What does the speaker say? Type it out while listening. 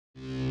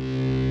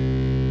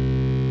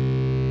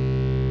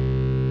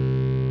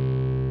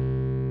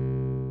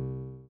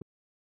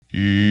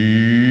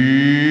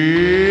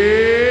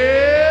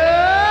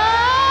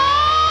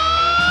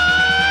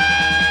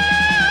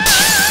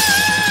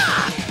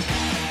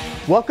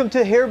Welcome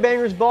to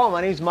Hairbangers Ball.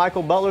 My name is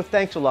Michael Butler.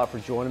 Thanks a lot for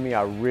joining me.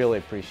 I really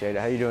appreciate it.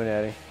 How you doing,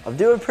 Eddie? I'm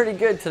doing pretty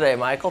good today,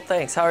 Michael.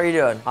 Thanks. How are you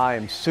doing? I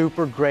am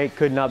super great.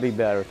 Could not be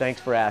better.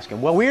 Thanks for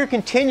asking. Well, we are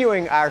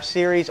continuing our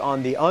series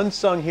on the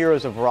unsung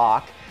heroes of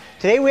rock.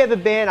 Today we have a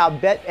band I'll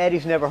bet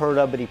Eddie's never heard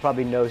of, but he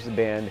probably knows the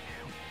band.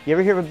 You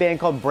ever hear of a band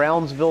called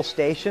Brownsville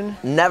Station?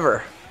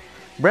 Never.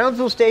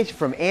 Brownsville Station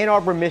from Ann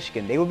Arbor,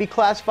 Michigan. They would be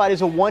classified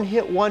as a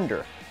one-hit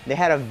wonder. They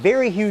had a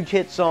very huge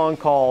hit song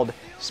called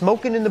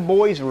Smokin' in the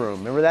Boys' Room.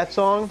 Remember that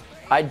song?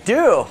 I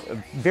do.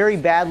 Very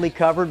badly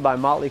covered by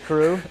Motley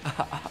Crue.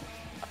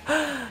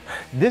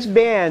 This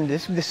band,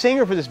 the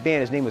singer for this band,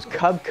 his name was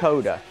Cub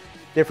Koda.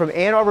 They're from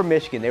Ann Arbor,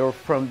 Michigan. They were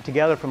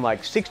together from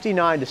like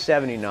 69 to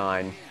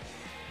 79.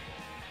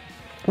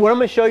 What I'm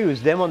going to show you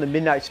is them on the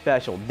Midnight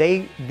Special.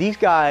 These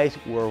guys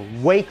were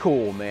way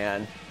cool,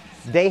 man.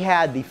 They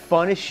had the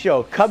funnest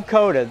show. Cub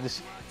Koda,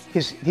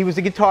 he was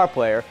the guitar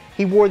player.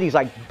 He wore these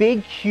like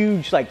big,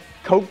 huge, like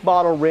Coke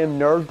bottle rim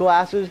nerd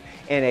glasses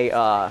and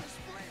a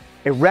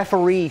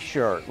referee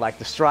shirt, like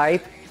the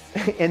stripe.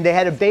 And they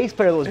had a bass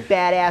player that was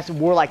badass and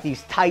wore like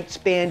these tight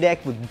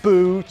spandex with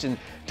boots and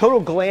total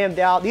glammed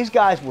out. These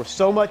guys were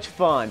so much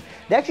fun.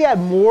 They actually had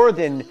more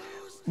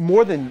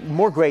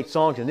great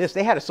songs than this.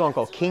 They had a song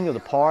called Kings of the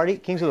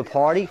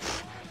Party.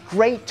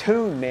 Great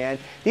tune, man.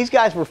 These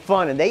guys were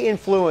fun, and they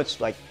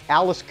influenced like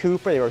Alice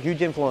Cooper. They were a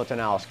huge influence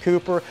on Alice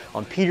Cooper,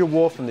 on Peter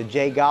Wolf from the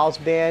Jay Giles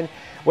Band.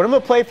 What I'm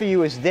gonna play for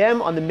you is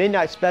them on the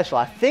Midnight Special.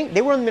 I think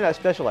they were on the Midnight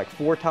Special like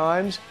 4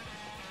 times.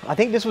 I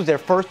think this was their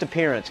first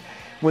appearance.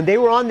 When they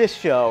were on this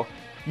show,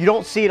 you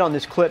don't see it on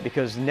this clip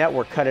because the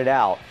network cut it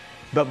out.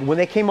 But when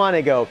they came on,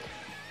 they go,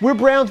 "We're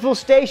Brownsville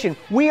Station.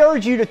 We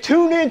urge you to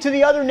tune in to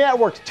the other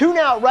networks. Tune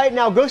out right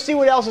now. Go see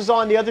what else is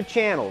on the other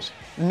channels."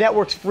 The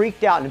network's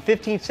freaked out, and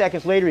 15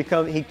 seconds later,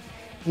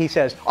 he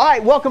says, "All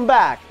right, welcome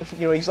back."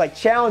 You know, he's like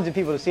challenging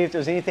people to see if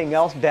there's anything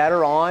else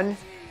better on.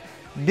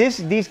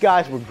 These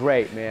guys were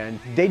great, man.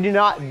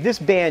 This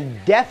band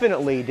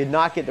definitely did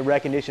not get the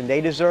recognition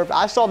they deserved.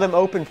 I saw them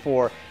open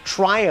for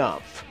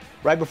Triumph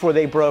right before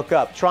they broke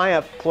up.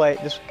 Triumph played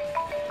this.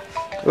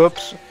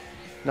 Oops,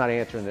 not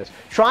answering this.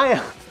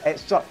 Triumph. Hey,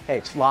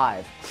 it's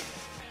live.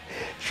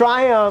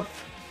 Triumph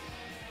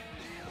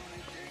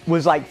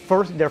was like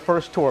their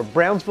first tour.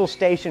 Brownsville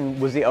Station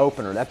was the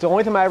opener. That's the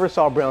only time I ever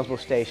saw Brownsville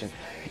Station.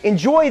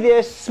 Enjoy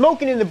this,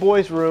 Smokin' in the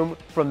Boys' Room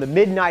from the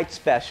Midnight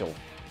Special.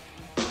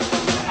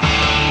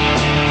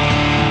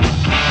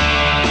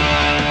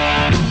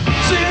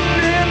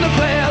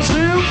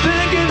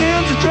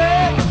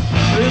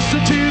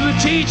 Listen to the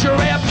teacher,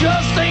 rap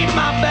just ain't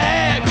my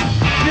bag.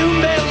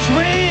 Noon bells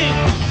ring,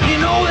 you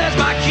know that's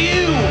my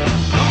cue.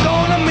 I'm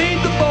gonna meet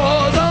the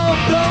boys on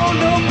floor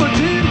number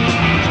 2.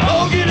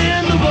 Smoking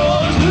in the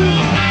boys'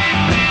 room.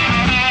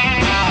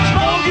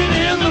 Smoking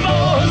in the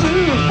boys'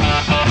 room.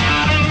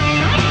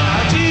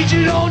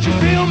 Teacher, don't you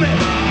feel me?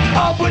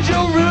 Up with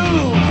your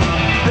room.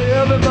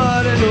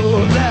 Everybody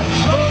knows that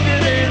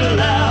smoking ain't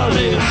allowed.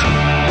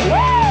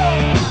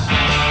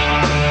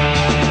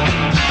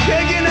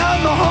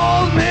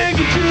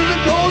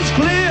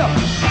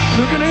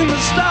 Looking in the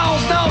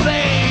stalls, now there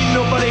ain't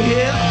nobody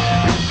here.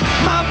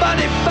 My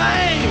body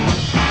bang,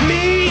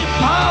 me and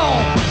Paul.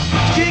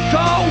 Get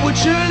caught would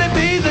surely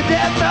be the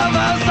death of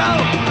us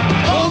all.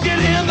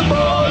 Smoking in the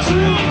boys'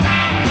 room.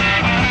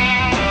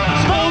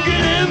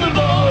 Smoking in the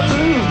boys'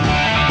 room.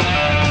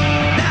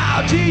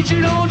 Now,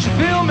 teacher, don't you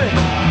feel me?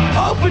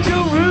 Open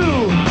your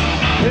room.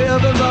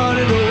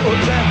 Everybody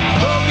knows that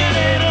smoking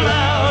ain't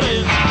allowed.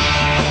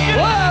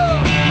 Whoa!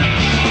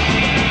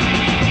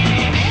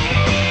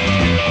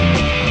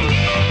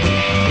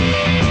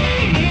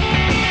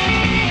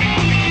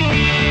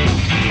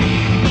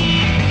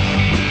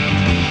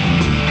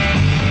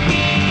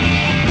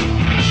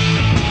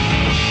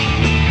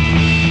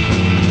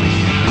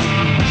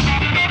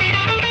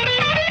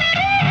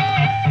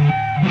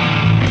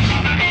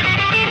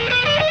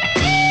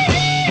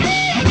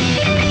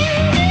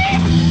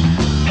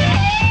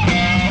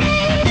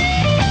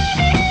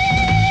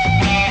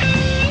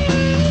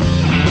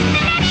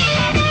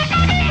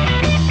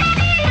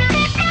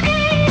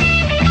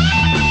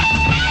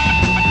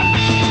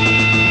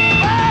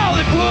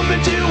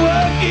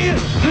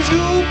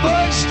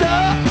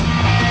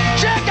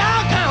 Check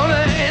out counter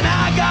and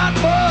I got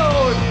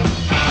bored.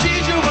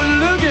 Teacher was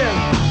looking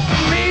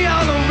me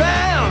all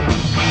around.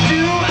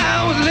 2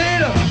 hours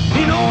later,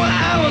 you know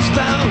I was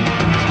found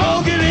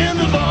smoking in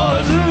the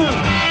boys' room.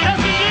 That's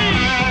me,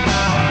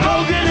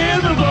 smoking in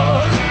the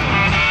boys'.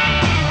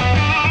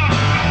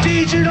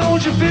 Teacher,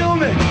 don't you feel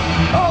me?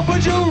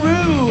 Open your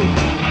room.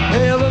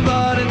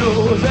 Everybody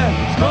knows that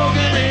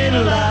smoking ain't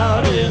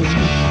allowed in school.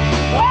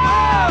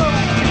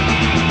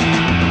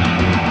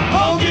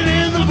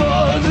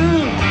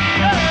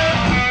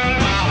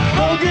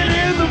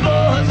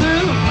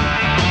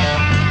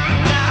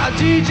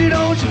 Teacher,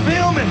 don't you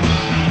feel me?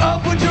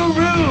 Up with your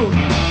room.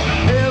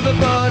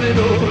 Everybody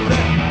knows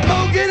that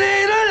smoking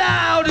ain't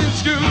allowed in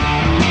school.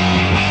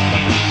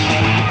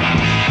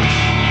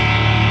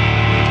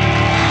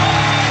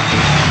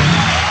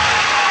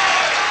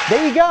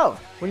 There you go.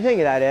 What do you think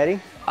of that, Eddie?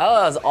 Oh,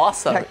 that was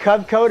awesome. That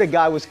Cub Koda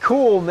guy was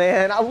cool,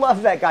 man. I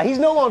love that guy. He's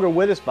no longer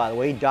with us, by the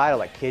way. He died of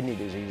like kidney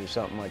disease or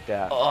something like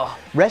that. Oh.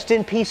 Rest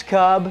in peace,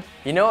 Cub.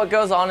 You know what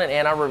goes on in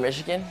Ann Arbor,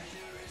 Michigan?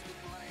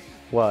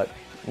 What?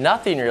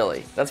 Nothing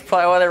really. That's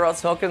probably why they wrote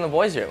 "Smokin' in the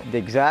Boys' Room."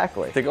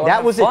 Exactly. To go and That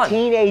have was fun. a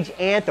teenage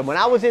anthem. When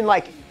I was in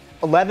like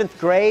 11th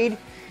grade,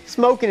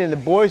 Smokin' in the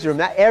Boys'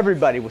 Room,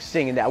 everybody was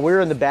singing that. We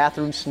were in the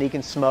bathroom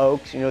sneaking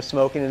smokes, you know,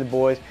 smoking in the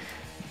boys.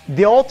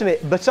 The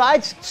ultimate,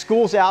 besides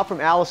School's Out from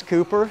Alice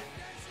Cooper,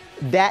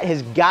 that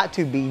has got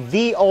to be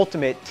the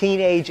ultimate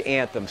teenage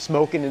anthem,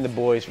 Smokin' in the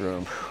Boys'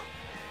 Room.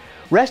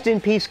 Rest in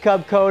peace,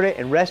 Cub Koda,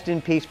 and rest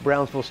in peace,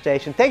 Brownsville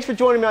Station. Thanks for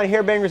joining me on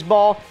Hairbangers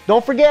Ball.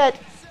 Don't forget,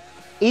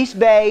 East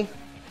Bay,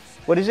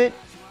 what is it?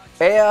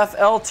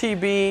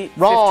 AFLTB 15.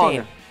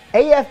 Wrong.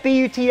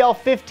 AFBUTL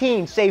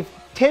 15. Save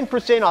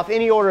 10% off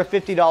any order of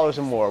 $50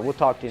 or more. We'll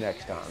talk to you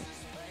next time.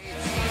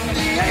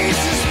 The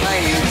ace of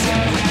spades.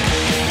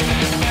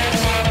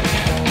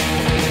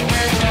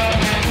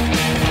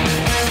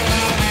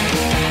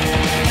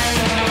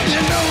 You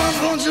know I'm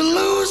going to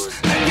lose.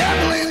 The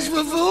gambling's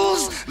for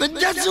fools, but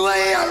that's the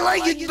way I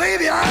like it,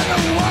 baby. I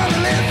don't want to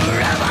live.